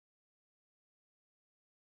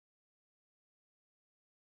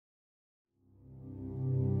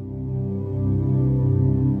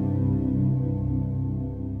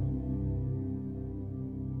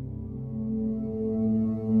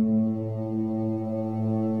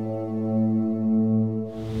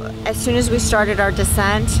As soon as we started our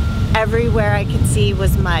descent, everywhere I could see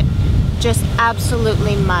was mud. Just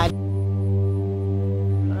absolutely mud.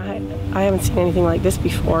 I haven't seen anything like this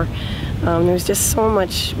before. There was just so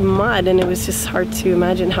much mud, and it was just hard to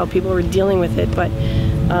imagine how people were dealing with it. But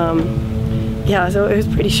yeah, so it was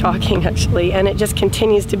pretty shocking actually, and it just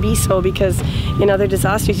continues to be so because in other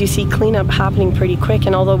disasters you see cleanup happening pretty quick,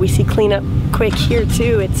 and although we see cleanup quick here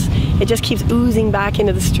too, it just keeps oozing back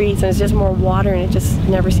into the streets, and it's just more water, and it just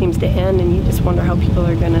never seems to end, and you just wonder how people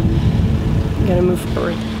are gonna move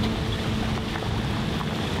forward.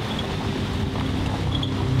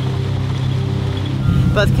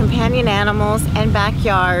 Both companion animals and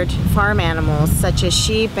backyard farm animals such as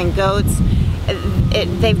sheep and goats,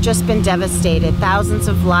 they've just been devastated. Thousands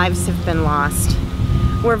of lives have been lost.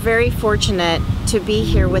 We're very fortunate to be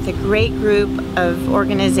here with a great group of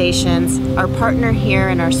organizations. Our partner here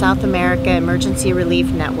in our South America Emergency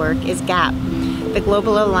Relief Network is GAAP, the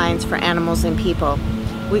Global Alliance for Animals and People.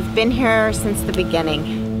 We've been here since the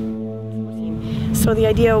beginning. So the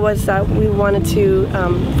idea was that we wanted to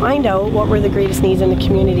find out what were the greatest needs in the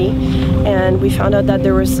community, and we found out that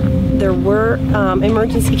there were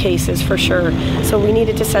emergency cases for sure. So we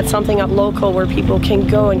needed to set something up local where people can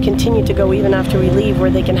go and continue to go even after we leave,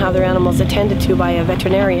 where they can have their animals attended to by a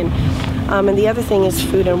veterinarian. And the other thing is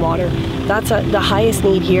food and water. That's the highest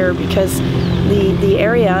need here because the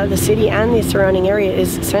area, the city and the surrounding area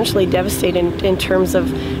is essentially devastated in terms of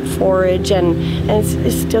forage, and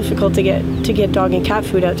it's difficult to get dog and cat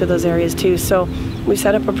food out to those areas too. So we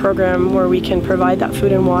set up a program where we can provide that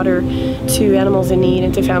food and water to animals in need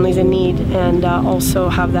and to families in need, and also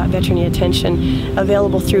have that veterinary attention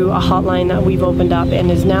available through a hotline that we've opened up and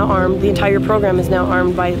is now armed. The entire program is now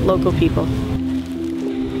armed by local people.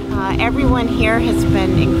 Everyone here has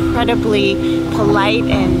been incredibly polite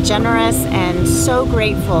and generous and so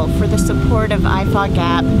grateful for the support of IFAW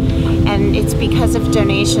GAAP, and it's because of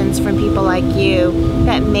donations from people like you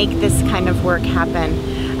that make this kind of work happen.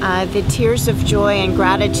 The tears of joy and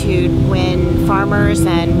gratitude when farmers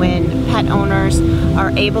and when pet owners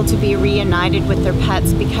are able to be reunited with their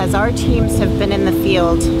pets, because our teams have been in the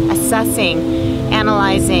field assessing,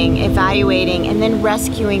 analyzing, evaluating, and then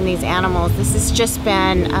rescuing these animals. This has just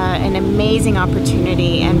been an amazing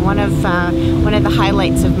opportunity and one of the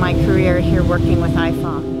highlights of my career here working with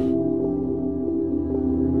IFAW.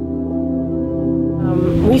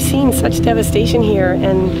 We've seen such devastation here,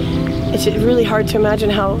 and it's really hard to imagine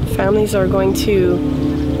how families are going to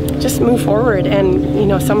just move forward. And you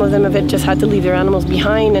know, some of them have just had to leave their animals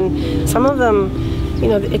behind, and some of them, you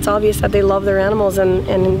know, it's obvious that they love their animals, and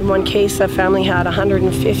in one case a family had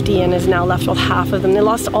 150 and is now left with half of them. They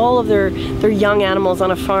lost all of their young animals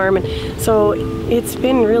on a farm, and so it's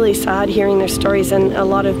been really sad hearing their stories, and a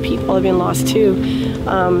lot of people have been lost too.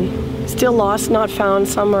 Still lost, not found,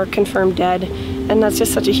 some are confirmed dead, and that's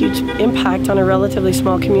just such a huge impact on a relatively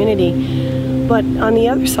small community. But on the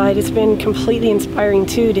other side, it's been completely inspiring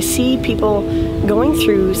too to see people going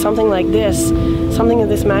through something like this, something of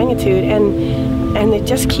this magnitude, and they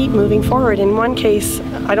just keep moving forward. In one case,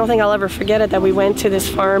 I don't think I'll ever forget it, that we went to this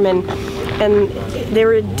farm and they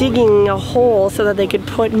were digging a hole so that they could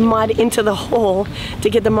put mud into the hole to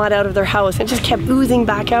get the mud out of their house. It just kept oozing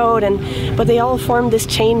back out, but they all formed this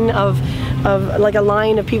chain of like a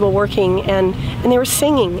line of people working, and they were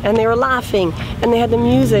singing and they were laughing and they had the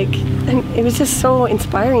music, and it was just so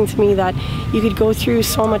inspiring to me that you could go through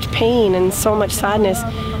so much pain and so much sadness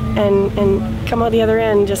and come out the other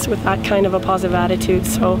end just with that kind of a positive attitude.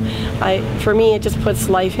 So for me, it just puts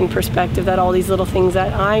life in perspective, that all these little things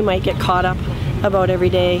that I might get caught up about every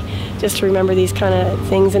day, just to remember these kind of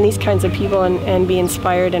things and these kinds of people, and be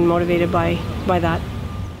inspired and motivated by that.